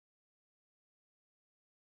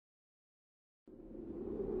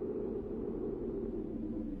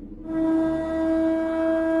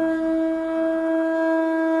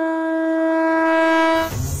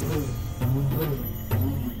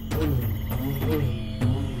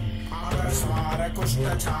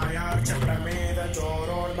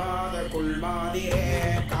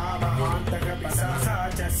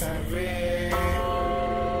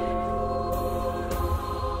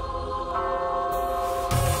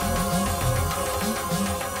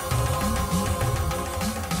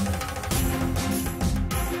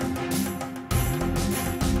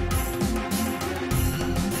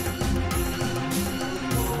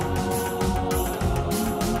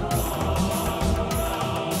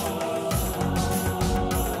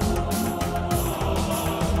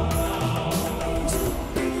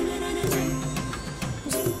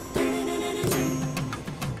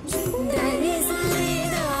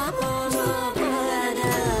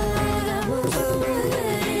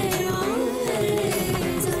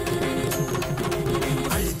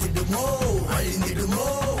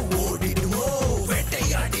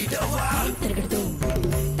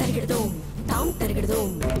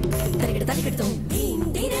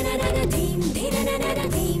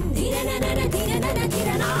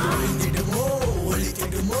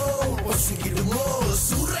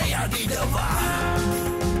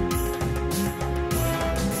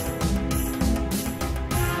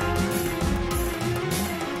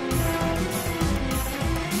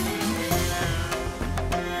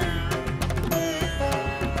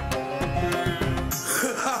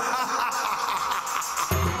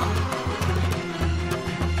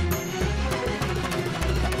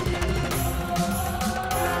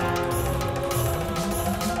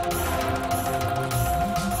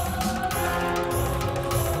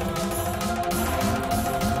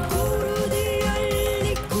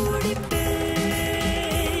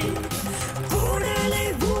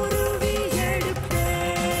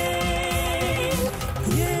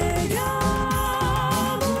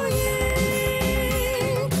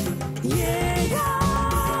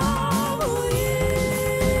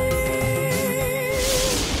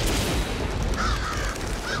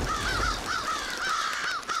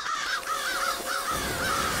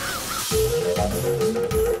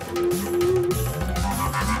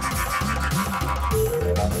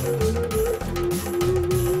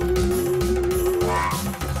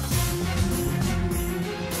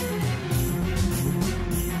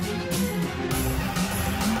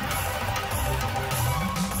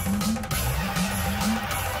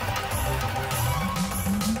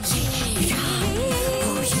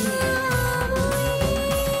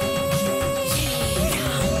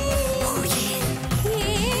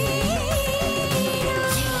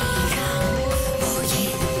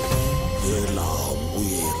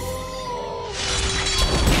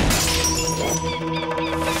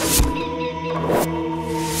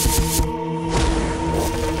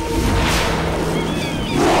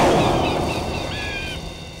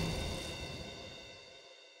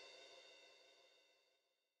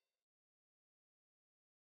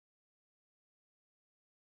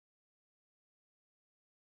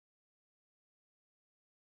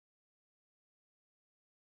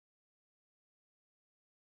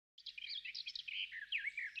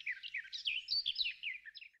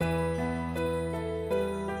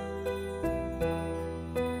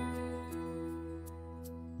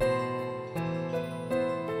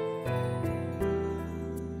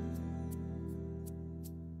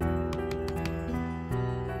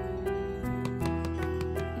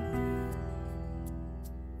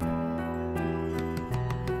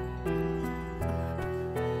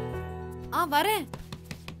வரேன்.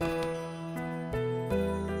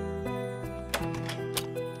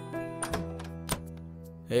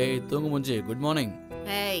 ஏய் தூங்கு முஞ்சி. Good morning.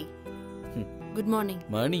 ஏய் குட் மார்னிங்.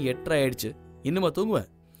 மணி 8:30 ஆயிடுச்சு. இன்னுமா தூங்குவேன்?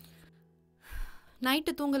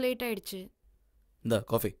 நைட்டு தூங்க லேட் ஆயிடுச்சு. இந்த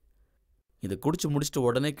காஃபி இதை குடிச்சு முடிச்சுட்டு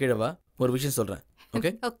உடனே கீழே வா. ஒரு விஷயம் சொல்றேன்.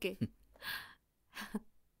 Okay okay.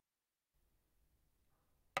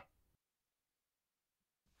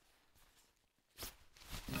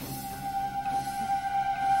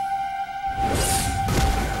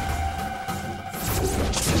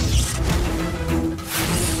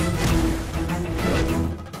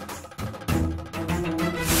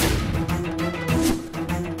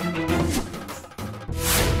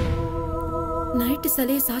 நைட்டு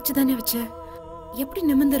சலையை சாச்சு தானே வச்ச, எப்படி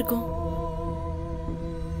நிமிர்ந்திருக்கும்?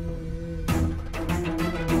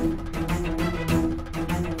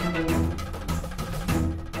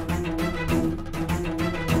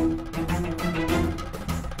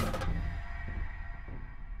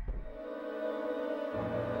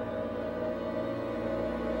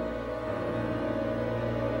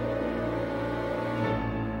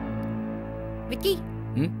 விக்கி,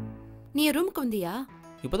 ம் நீ என் ரூமுக்கு வந்தியா?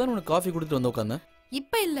 இப்போதான் உனக்கு காஃபி கொடுத்துட்டு வந்து உட்காந்தேன்.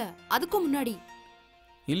 இப்ப இல்ல, அதுக்கும் முன்னாடி.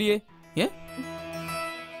 இல்லையே, ஏன்?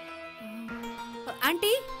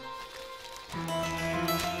 ஆண்டி,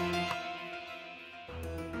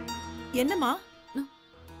 என்னம்மா?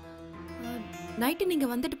 நைட்டு நீங்க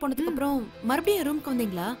வந்துட்டு போனதுக்கு அப்புறம் மறுபடியும் என் ரூமுக்கு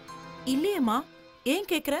வந்தீங்களா? இல்லையேம்மா. ஏன்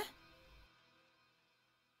கேக்குற?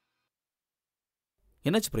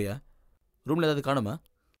 என்னாச்சு பிரியா? ரூம்ல ஏதாவது காணுமா?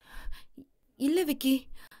 இல்ல விக்கி,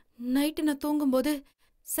 நைட்டு நான் தூங்கும்போது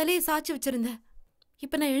சிலையை சாய்ச்சி வச்சிருந்தேன்.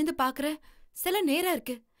 இப்ப நான் எழுந்து பாக்குறேன், சிலை நேரா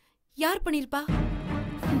இருக்கு. யார் பண்ணிருப்பா?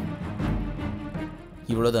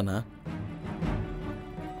 இவ்வளவுதானா?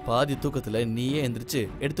 பாதி தூக்கத்துல நீயே எந்திரிச்சு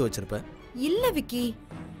எடுத்து வச்சிருப்ப. இல்ல விக்கி,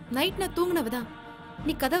 நைட் நான் தூங்குனவதான்.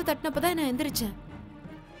 நீ கதவை தட்டினப்பதான் நான் எந்திரிச்சேன்.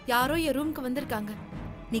 யாரோ என் ரூமுக்கு வந்திருக்காங்க.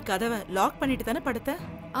 நீ கதவை லாக் பண்ணிட்டு தானே படுத்த?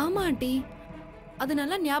 ஆமா ஆண்டி, அது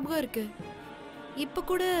நல்லா ஞாபகம் இருக்கு. இப்ப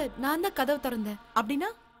கூட நான் தான் கதவு திறந்தேன். அப்படின்னா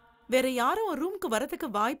வேற யாரும் ஒரு ரூமுக்கு வரதுக்கு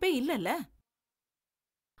வாய்ப்பே இல்லல்ல?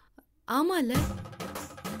 ஆமா இல்ல?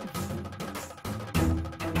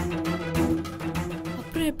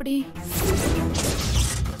 அப்புறம் எப்படி?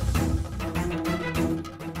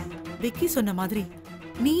 விக்கி சொன்ன மாதிரி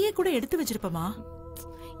நீயே கூட எடுத்து வச்சிருப்பமா?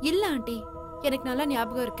 இல்ல ஆண்டி, எனக்கு நல்லா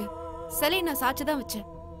ஞாபகம் இருக்கு. சிலையை நான் சாய்ச்சுதான் வச்சேன்.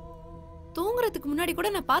 தூங்குறதுக்கு முன்னாடி கூட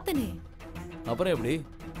நான் பார்த்தனே. அப்புறம் எப்படி?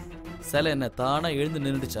 சிலை என்ன தானா எழுந்து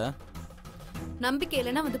நின்றுடுச்சா? நம்பிக்கை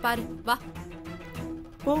இல்லைன்னா வந்து பாரு, வா.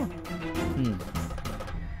 போ. ம்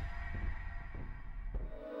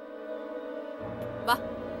வா.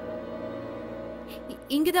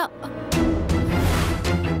 இங்கதான்.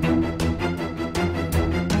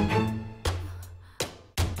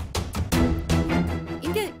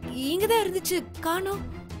 இங்கதான் இருந்துச்சு, காணோம்.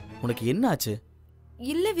 உனக்கு என்ன ஆச்சு?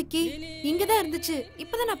 இல்ல விக்கி, இங்கதான் இருந்துச்சு.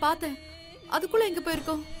 இப்பதான் நான் பார்த்தேன். அதுக்குள்ள எங்க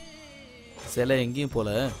போயிருக்கோம்? சிலை எங்கேயும் போல.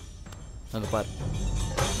 அங்க பாரு.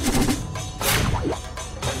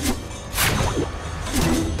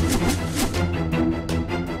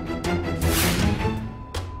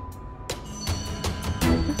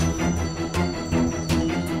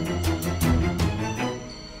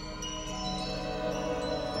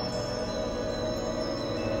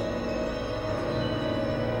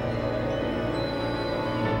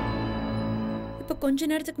 இப்ப கொஞ்ச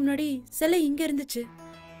நேரத்துக்கு முன்னாடி சிலை இங்க இருந்துச்சு.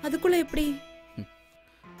 அதுக்குள்ள எப்படி?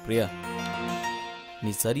 பிரியா,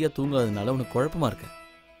 நீ சரியா தூங்காததுனால உனக்கு குழப்பமா இருக்க.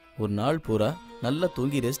 ஒரு நாள் பூரா நல்லா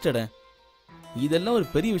தூங்கி ரெஸ்ட் எட. இதெல்லாம் ஒரு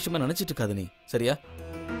பெரிய விஷயமா நினைச்சிட்டு இருக்காத நீ, சரியா?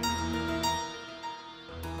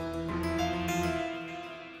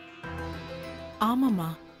 ஆமாம்மா,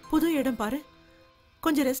 புது இடம் பாரு.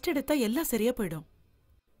 கொஞ்சம் ரெஸ்ட் எடுத்தா எல்லாம் சரியா போயிடும்.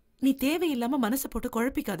 நீ தேவையில்லாம மனசை போட்டு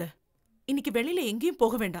குழப்பிக்காத. இன்னைக்கு வெளியில எங்கேயும்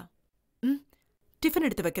போக வேண்டாம். டிஃபன்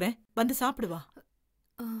எடுத்து வைக்கிறேன், வந்து சாப்பிடுவா.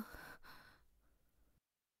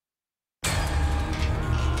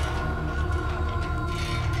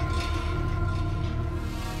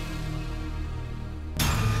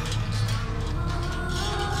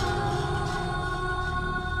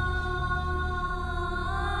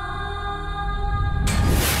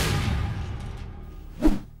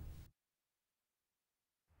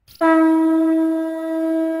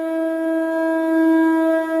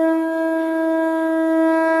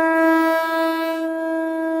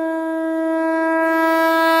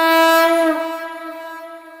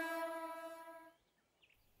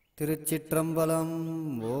 திருச்சிற்றம்பலம்.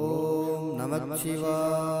 ஓம்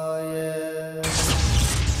நமச்சிவாய.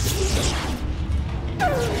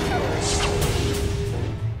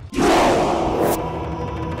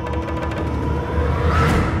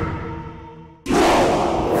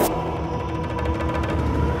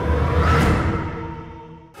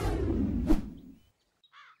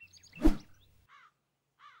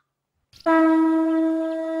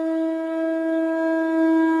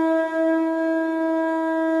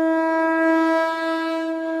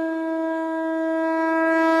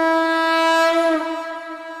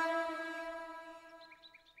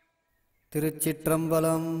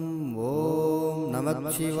 திருச்சிற்றம்பலம். ஓம்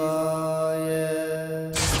நமச்சிவாய.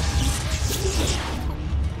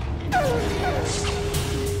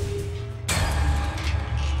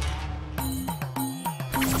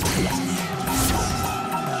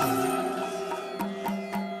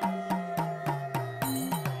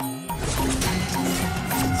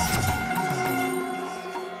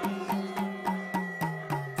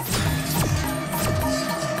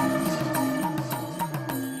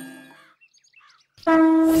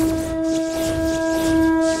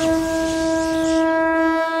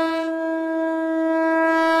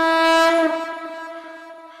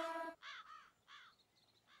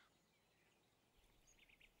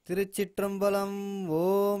 திருச்சிற்றம்பலம்.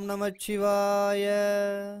 ஓம் நமச்சிவாய.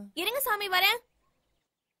 இருங்க சாமி வரேன்.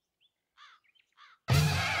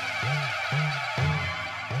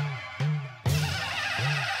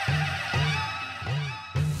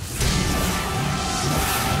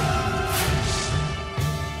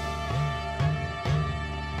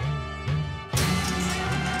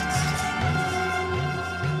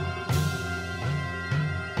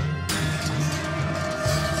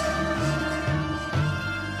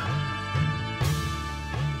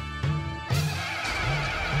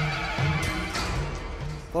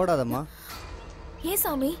 போடாதம்மா. ஏன்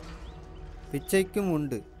சாமி? பிச்சைக்கும்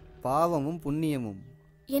உண்டு பாவமும் புண்ணியமும்.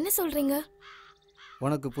 என்ன சொல்றீங்க?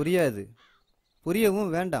 உனக்கு புரியாது,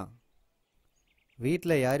 புரியவும் வேண்டாம்.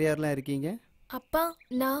 வீட்டில் யார் யாரெல்லாம் இருக்கீங்க? அப்பா,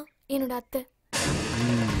 நான், என்னோட அத்தை.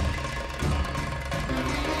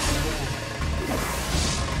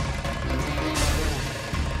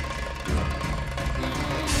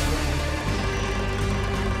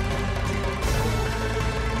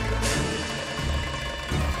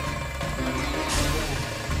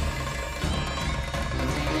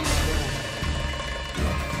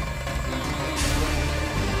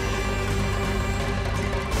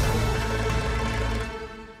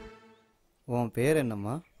 உன் பேர்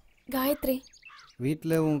என்னம்மா? காயத்ரி.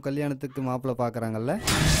 வீட்டில் உன் கல்யாணத்துக்கு மாப்பிள்ளை பார்க்குறாங்கல்ல?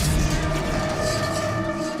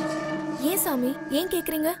 ஏன் சாமி, ஏன்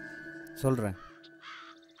கேட்குறீங்க? சொல்கிறேன்.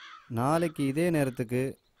 நாளைக்கு இதே நேரத்துக்கு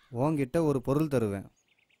உன்கிட்ட ஒரு பொருள் தருவேன்.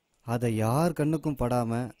 அதை யார் கண்ணுக்கும்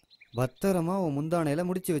படாமல் பத்திரமா உன் முந்தானையில்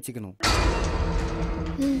முடிச்சு வச்சுக்கணும்.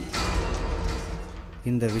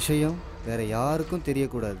 இந்த விஷயம் வேற யாருக்கும்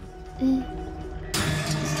தெரியக்கூடாது.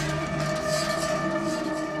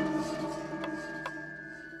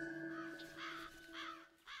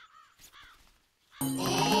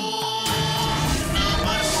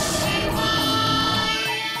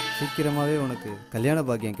 சீக்கிரமாகவே உனக்கு கல்யாண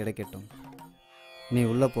பாக்கியம் கிடைக்கட்டும். நீ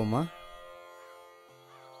உள்ள போமா.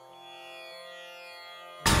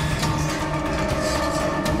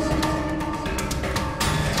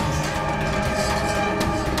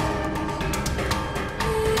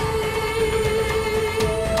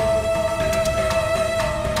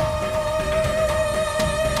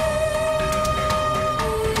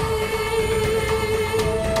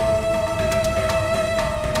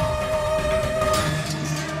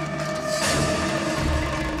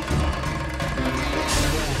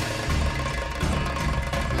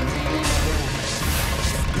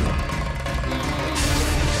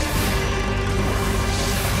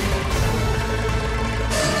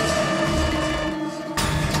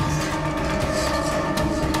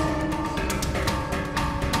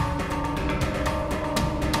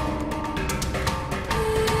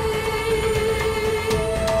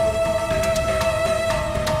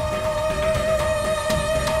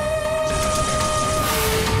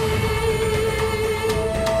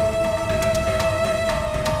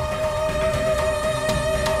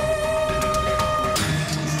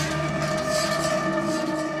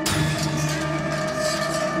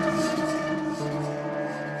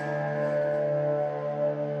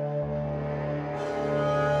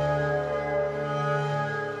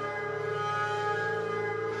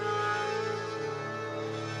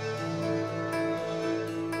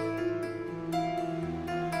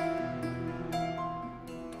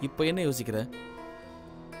 இப்ப என்ன யோசிக்கிற?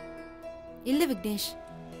 இல்ல விக்னேஷ்,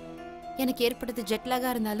 எனக்கு ஏற்பட்டது ஜெட்லாகா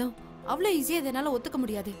இருந்தாலும் அவ்வளவு ஈஸியா இதனால ஒத்துக்க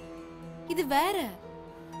முடியாது. இது வேற.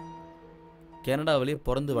 கனடாவிலே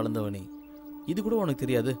பிறந்து வளர்ந்தவனே, இது கூட உனக்கு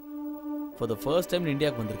தெரியாது? ஃபார் த ஃபர்ஸ்ட் டைம்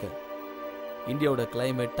இந்தியாவுக்கு வந்திருக்க. இந்தியாவோட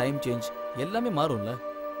கிளைமேட், டைம் சேஞ்ச் எல்லாமே மாறும்ல.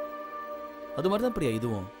 அது மாதிரி தான் பிரியா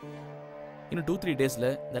இதுவும். இன்னும் 2-3 டேஸ்ல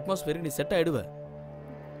இந்த அட்மாஸ்பியருக்கு நீ செட் ஆயிடுவ.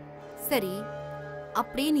 சரி,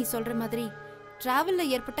 அப்படியே நீ சொல்ற மாதிரி டிராவல்ல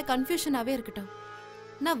ஏற்பட்ட கன்ஃபியூஷனாவே இருக்கட்டும்.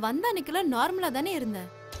 நான் வந்த அன்னைக்கெல்லாம் நார்மலா தானே இருந்தேன்.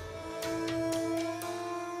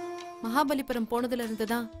 மகாபலிபுரம் போனதுல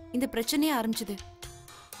இருந்துதான் இந்த பிரச்சனையே ஆரம்பிச்சது.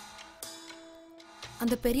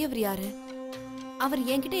 அந்த பெரியவர் யாரு? அவர்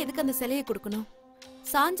என்கிட்ட எதுக்கு அந்த சிலையை கொடுக்கணும்?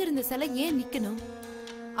 சாஞ்சிருந்த சிலை ஏன் நிக்கணும்?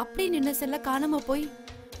 அப்படி நின்ன சிலை காணாம போய்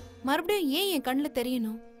மறுபடியும் ஏன் என் கண்ணுல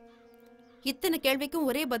தெரியணும்? இத்தனை கேள்விக்கும்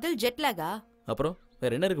ஒரே பதில் ஜெட்லாகா? அப்புறம்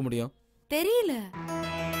வேற என்ன இருக்க முடியும்? தெரியல.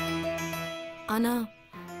 ஆனா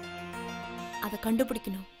அத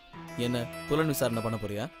கண்டுபிடிக்கணும். என்ன புலன் விசாரணை பண்ண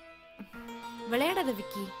போறியா? விளையாடாத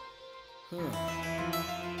விக்கி.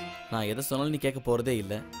 நான் எதை சொன்னாலும் நீ கேட்க போறதே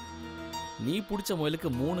இல்லை. நீ பிடிச்ச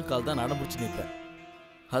முயலுக்கு 3 கால் தான் நடம் பிடிச்சி நிற்பேன்.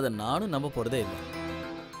 அதை நானும் நம்ப போறதே இல்லை.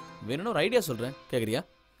 வேணும்னு ஒரு ஐடியா சொல்றேன், கேக்குறியா?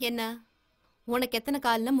 என்ன, உனக்கு எத்தனை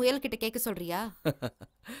கால்ல முயல் கிட்ட கேட்க சொல்றியா?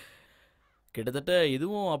 கிட்டத்தட்ட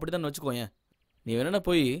இதுவும் அப்படிதான் வச்சுக்கோயேன். நீ வேணா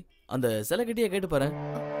போய் அந்த சிலை கிட்டே கேட்டு பாரு.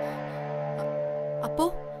 அப்போ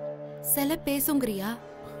சிலை பேசுங்கறியா?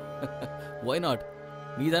 Y not?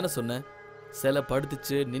 நீ தானே சொன்ன சிலை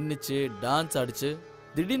படுத்துச்சு, நின்னுச்சு, டான்ஸ் ஆடிச்சு,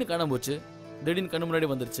 திடீர்னு காணாம போச்சு, திடீர்னு கண்ணு முன்னாடி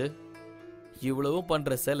வந்துருச்சு. இவ்வளவும்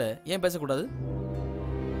பண்ற சிலை ஏன் பேசக்கூடாது?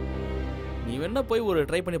 நீ வேணா போய் ஒரு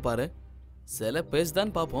ட்ரை பண்ணி பாரு, சிலை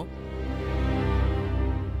பேசுதான்னு பாப்போம்.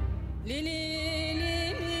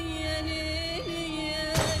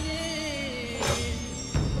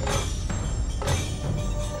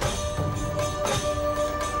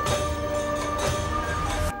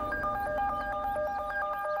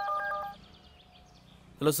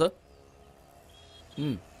 Hello sir.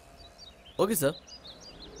 ஓகே சார்,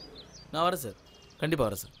 நான் வரேன் சார், கண்டிப்பாக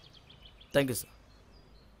வரேன் சார். Thank you sir.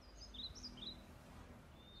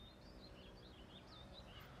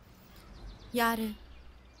 யாரு?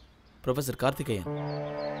 ப்ரொஃபஸர் கார்த்திகேயன்.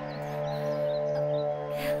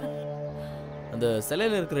 அந்த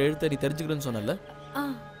சிலையில் இருக்கிற எழுத்தை நீ தெரிஞ்சுக்கணும்னு சொன்னல,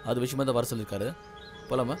 அது விஷயமா தான் வர சொல்லியிருக்காரு.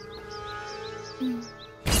 போலாமா?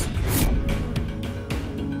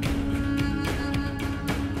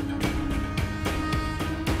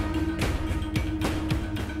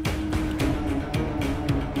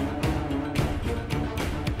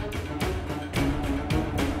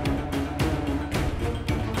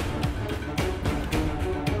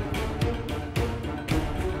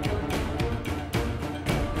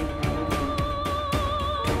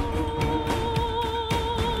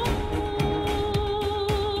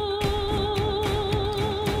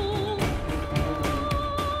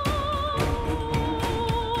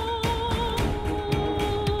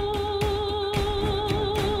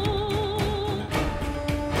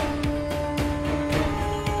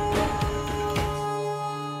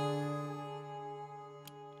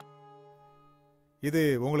 இது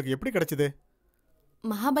உங்களுக்கு எப்படி கிடைச்சது?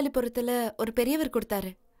 மகாபலிபுரத்துல ஒரு பெரியவர்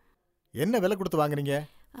கொடுத்தாரு. என்ன விலை கொடுத்து வாங்குறீங்க?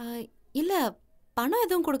 இல்ல, பணம்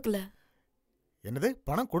எதுவும் கொடுக்கல. என்னது,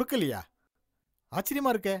 பணம் கொடுக்கலையா?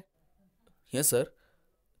 ஆச்சரியமா இருக்கே. ஏன் சார்,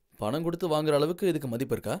 பணம் கொடுத்து வாங்குற அளவுக்கு இதுக்கு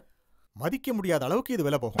மதிப்பு இருக்கா? மதிக்க முடியாத அளவுக்கு இது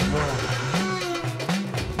விலை போகும்.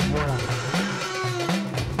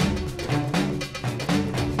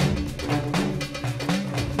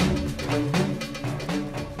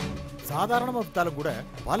 சாதாரணமா வித்தாலும் கூட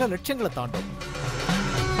பல லட்சங்களை தாண்டும்.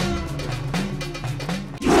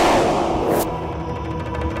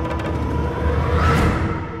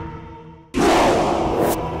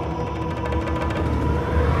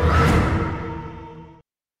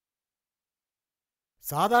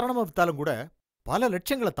 சாதாரணமா வித்தாலும் கூட பல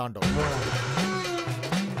லட்சங்களை தாண்டும்.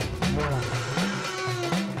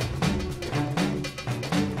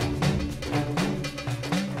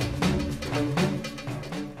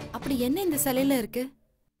 அப்படி என்ன இந்த சிலையில இருக்கு?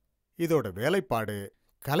 இதோட வேலைப்பாடு,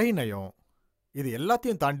 கலைநயம், இது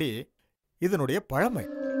எல்லாத்தையும் தாண்டி இதனுடைய பழமை.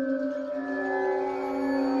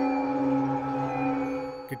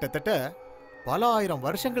 கிட்டத்தட்ட பல ஆயிரம்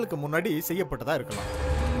வருஷங்களுக்கு முன்னாடி செய்யப்பட்டதா இருக்கலாம்.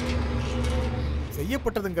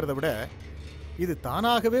 செய்யப்பட்டதுங்கிறத விட இது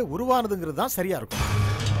தானாகவே உருவானதுங்கிறது தான் சரியா இருக்கும்.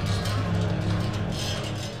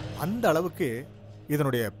 அந்த அளவுக்கு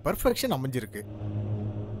இதனுடைய பெர்ஃபெக்ஷன் அமைஞ்சிருக்கு.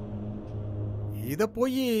 இத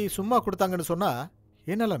போய் சும்மா கொடுத்தாங்கன்னு சொன்னா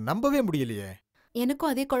என்னால நம்பவே முடியலையே.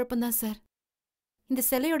 எனக்கும் அதே குழப்பம்தான் சார். இந்த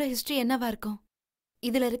சிலையோட ஹிஸ்டரி என்னவா இருக்கும்?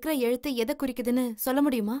 இதுல இருக்கிற எழுத்து எதை குறிக்குதுன்னு சொல்ல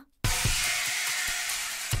முடியுமா?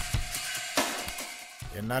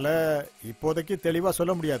 என்னால இப்போதைக்கு தெளிவா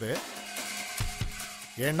சொல்ல முடியாது.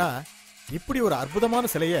 ஏன்னா இப்படி ஒரு அற்புதமான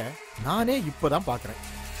சிலைய நானே இப்பதான் பார்க்கிறேன்.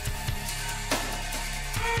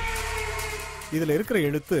 இதுல இருக்கிற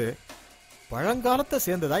எழுத்து பழங்காலத்தை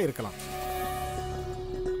சேர்ந்ததா இருக்கலாம்.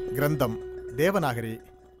 கிரந்தம், தேவநாகரி,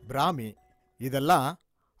 பிராமி இதெல்லாம்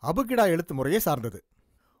அபகிடா எழுத்து முறையை சார்ந்தது.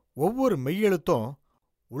 ஒவ்வொரு மெய்யெழுத்தும்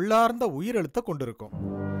உள்ளார்ந்த உயிரெழுத்தை கொண்டிருக்கும்.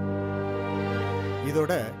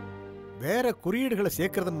 இதோட வேற குறியீடுகளை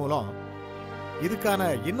சேர்க்கறதன் மூலம்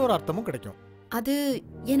இதுக்கான இன்னொரு அர்த்தமும் கிடைக்கும். அது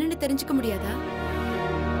என்னன்னு தெரிஞ்சுக்க முடியாதா?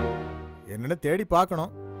 என்னன்னு தேடி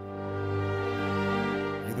பார்க்கணும்.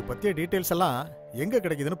 இது பத்திய டீடைல்ஸ் எல்லாம் எங்க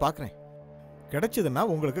கிடைக்குதுன்னு பார்க்கறேன். கிடைச்சதுன்னா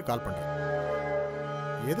உங்களுக்கு கால் பண்றேன்.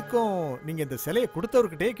 எதுக்கும் நீங்க இந்த சிலையை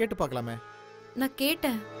கொடுத்தவர்கிட்டே கேட்டு பார்க்கலாமே. நான்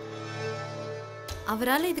கேட்டேன்.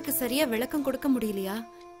 அவரால இதுக்கு சரியா விளக்கம் கொடுக்க முடியலையா,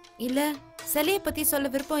 இல்ல சிலைய பத்தி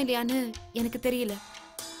சொல்ல விருப்பம் இல்லையான்னு எனக்கு தெரியல.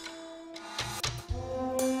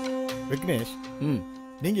 விக்னேஷ்,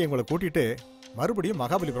 நீங்க எங்களை கூட்டிட்டு மறுபடியும்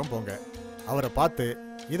மகாபலிபுரம் போங்க. அவரை பார்த்து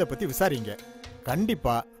இத பத்தி விசாரிங்க.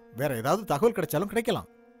 கண்டிப்பா வேற ஏதாவது தகவல் கிடைச்சாலும் கிடைக்கலாம்.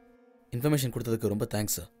 இன்ஃபர்மேஷன் கொடுத்ததுக்கு ரொம்ப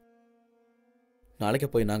தேங்க்ஸ் சார். நாளைக்கே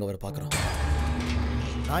போய் நாங்கள் அவரை பார்க்குறோம்.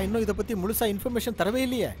 நான் இன்னும் இதை பத்தி முழுசா இன்ஃபர்மேஷன் தரவே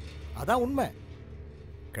இல்லையே. அதான் உண்மை.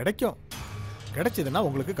 கிடைக்கும். கிடைச்சதுன்னா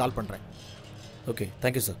உங்களுக்கு கால் பண்றேன். Okay,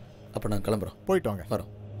 thank you sir. அப்போ நாங்கள் கிளம்புறோம். போயிட்டு வாங்க.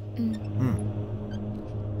 வரோம்.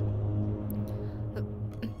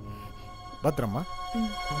 பத்திரமா.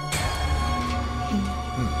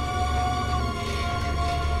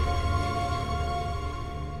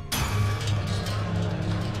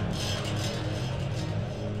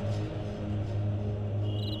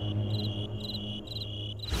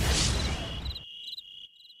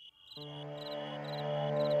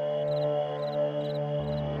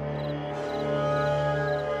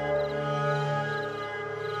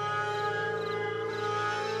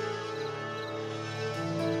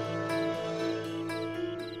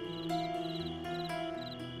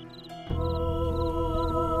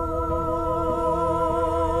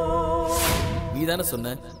 நீ தானே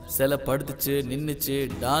சொன்ன சிலை படுத்துச்சு, நின்றுச்சு,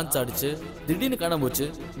 டான்ஸ் ஆடிச்சு, திடீர்னு காணாம போச்சு,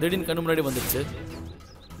 திடீர்னு கண்ணு முன்னாடி வந்துடுச்சு.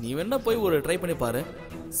 நீ வேணா போய் ஒரு ட்ரை பண்ணி பாரு,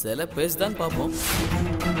 சிலை பேசுதான்னு பார்ப்போம்.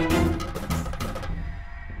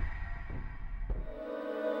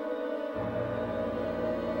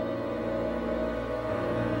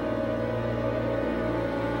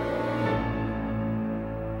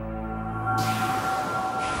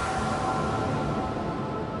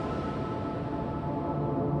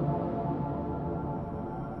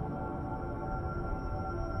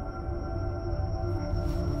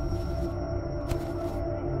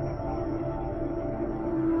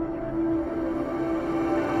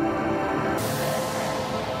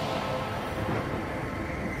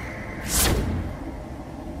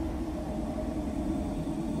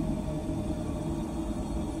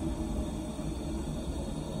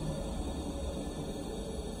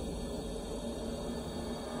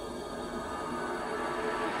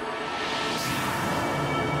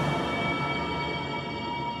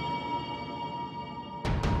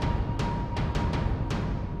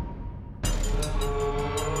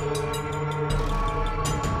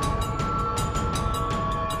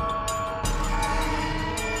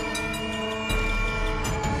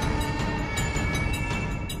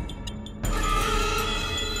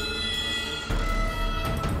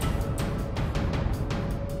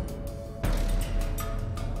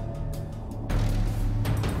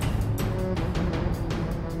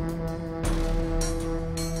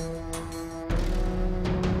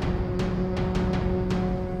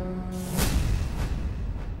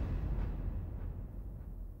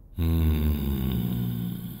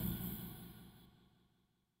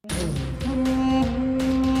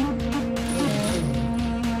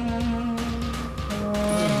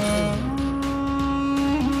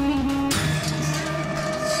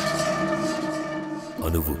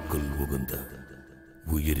 அணுவுக்குள் உகுந்த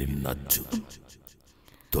உயிரின் நச்சு,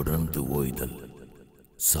 தொடர்ந்து ஓய்தல்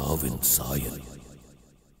சாவின் சாயல்,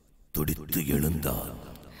 துடித்து எழுந்தால்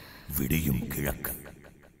விடியும் கிழக்கு,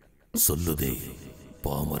 சொல்லுதே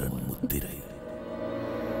பாமரன் முத்திரை.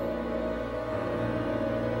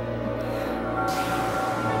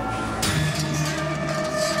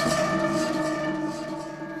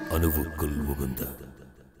 அணுவுக்குள் உகுந்த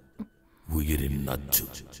உயிரின் நச்சு,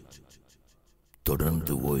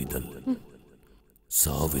 தொடர்ந்து ஓய்தல்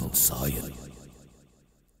சாவின் சாயல்,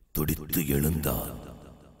 துடித்து எழுந்தால்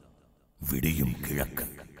விடியும் கிழக்கு,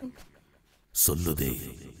 சொல்லுதே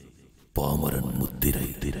பாமரன் முத்திரை.